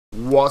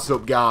What's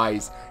up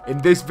guys? In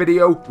this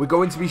video we're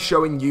going to be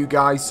showing you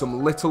guys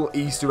some little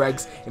Easter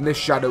eggs in the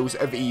Shadows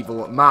of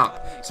Evil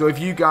map. So if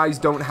you guys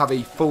don't have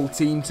a full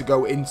team to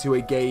go into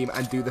a game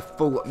and do the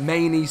full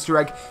main Easter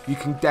egg, you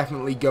can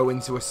definitely go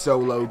into a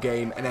solo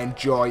game and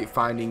enjoy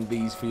finding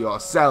these for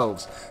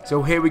yourselves.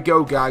 So here we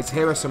go guys,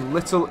 here are some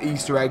little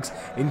Easter eggs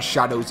in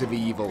Shadows of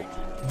Evil.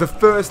 The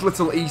first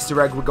little Easter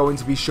egg we're going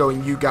to be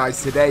showing you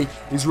guys today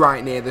is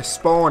right near the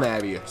spawn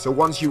area. So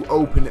once you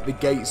open the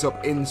gates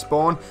up in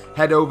spawn,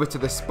 head over to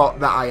the spot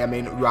that I am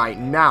in right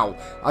now.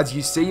 As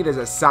you see, there's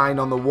a sign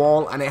on the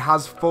wall and it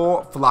has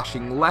 4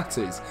 flashing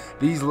letters.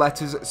 These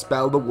letters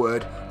spell the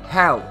word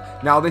hell.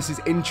 Now this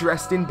is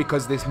interesting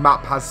because this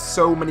map has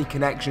so many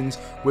connections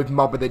with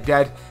Mob of the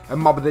Dead,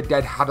 and Mob of the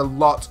Dead had a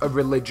lot of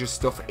religious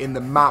stuff in the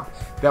map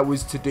that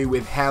was to do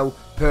with hell,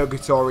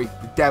 purgatory,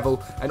 the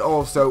devil, and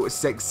also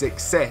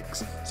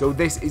 666. So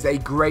this is a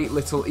great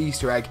little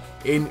Easter egg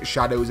in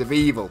Shadows of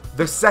Evil.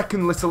 The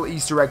second little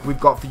Easter egg we've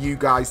got for you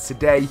guys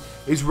today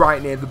is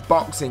right near the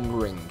boxing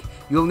ring.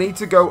 You'll need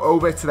to go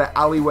over to the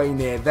alleyway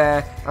near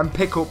there and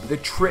pick up the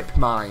trip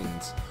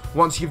mines.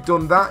 Once you've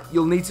done that,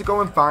 you'll need to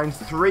go and find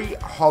 3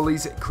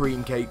 Holly's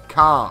Cream Cake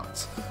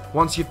carts.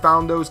 Once you've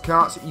found those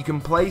carts, you can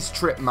place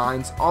trip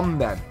mines on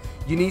them.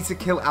 You need to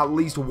kill at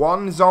least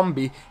 1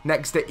 zombie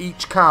next to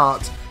each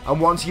cart, and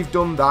once you've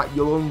done that,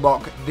 you'll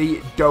unlock the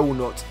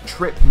donut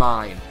trip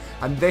mine.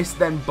 And this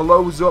then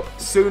blows up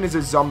as soon as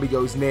a zombie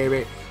goes near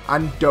it,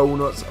 and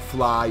donuts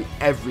fly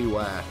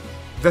everywhere.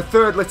 The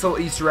third little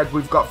Easter egg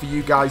we've got for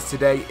you guys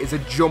today is a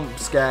jump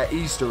scare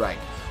Easter egg.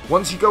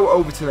 Once you go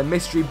over to the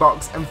mystery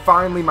box and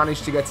finally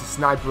manage to get a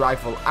sniper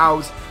rifle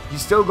out, you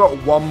still got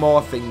one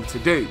more thing to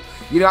do.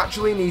 You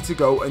actually need to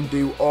go and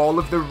do all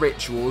of the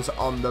rituals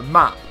on the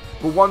map.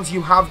 But once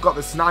you have got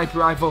the sniper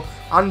rifle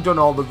and done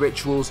all the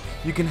rituals,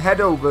 you can head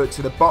over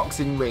to the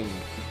boxing ring.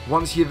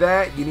 Once you're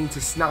there, you need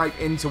to snipe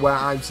into where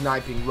I'm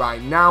sniping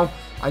right now,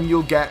 and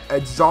you'll get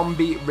a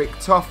zombie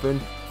Richtofen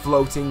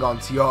floating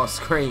onto your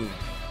screen.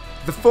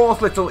 The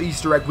fourth little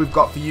Easter egg we've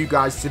got for you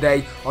guys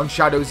today on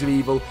Shadows of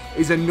Evil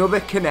is another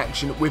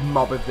connection with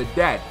Mob of the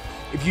Dead.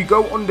 If you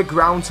go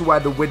underground to where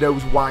the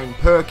Widow's Wine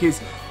perk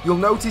is, you'll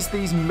notice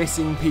these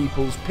missing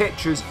people's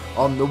pictures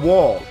on the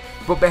wall.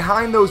 But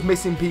behind those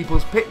missing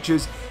people's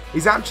pictures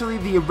is actually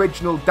the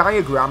original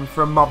diagram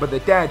from Mob of the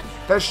Dead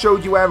that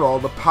showed you where all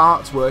the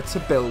parts were to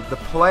build the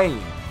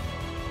plane.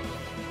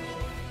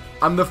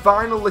 And the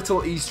final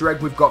little Easter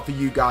egg we've got for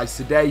you guys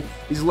today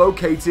is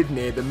located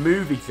near the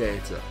movie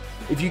theatre.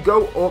 If you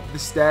go up the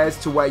stairs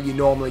to where you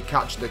normally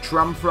catch the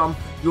tram from,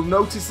 you'll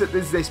notice that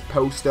there's this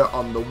poster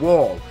on the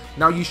wall.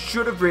 Now you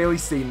should have really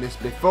seen this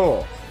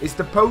before. It's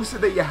the poster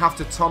that you have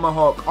to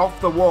tomahawk off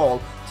the wall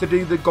to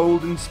do the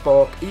golden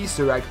spork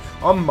Easter egg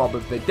on Mob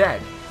of the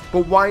Dead.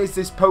 But why is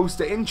this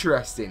poster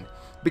interesting?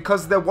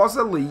 Because there was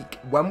a leak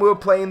when we were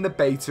playing the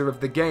beta of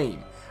the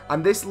game,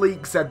 and this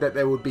leak said that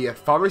there would be a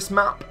forest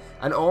map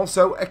and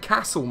also a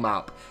castle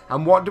map.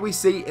 And what do we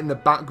see in the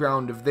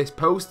background of this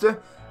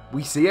poster?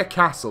 We see a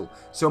castle.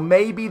 So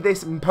maybe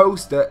this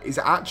poster is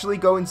actually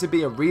going to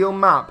be a real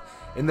map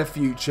in the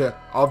future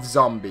of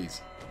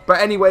zombies.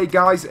 But anyway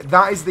guys,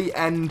 that is the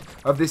end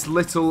of this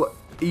little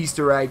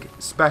Easter egg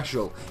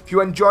special. If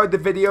you enjoyed the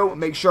video,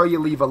 make sure you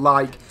leave a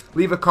like,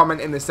 leave a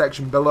comment in the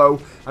section below,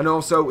 and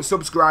also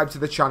subscribe to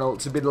the channel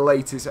to be the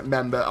latest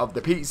member of the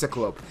Pizza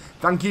Club.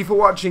 Thank you for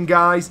watching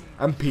guys,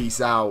 and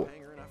peace out.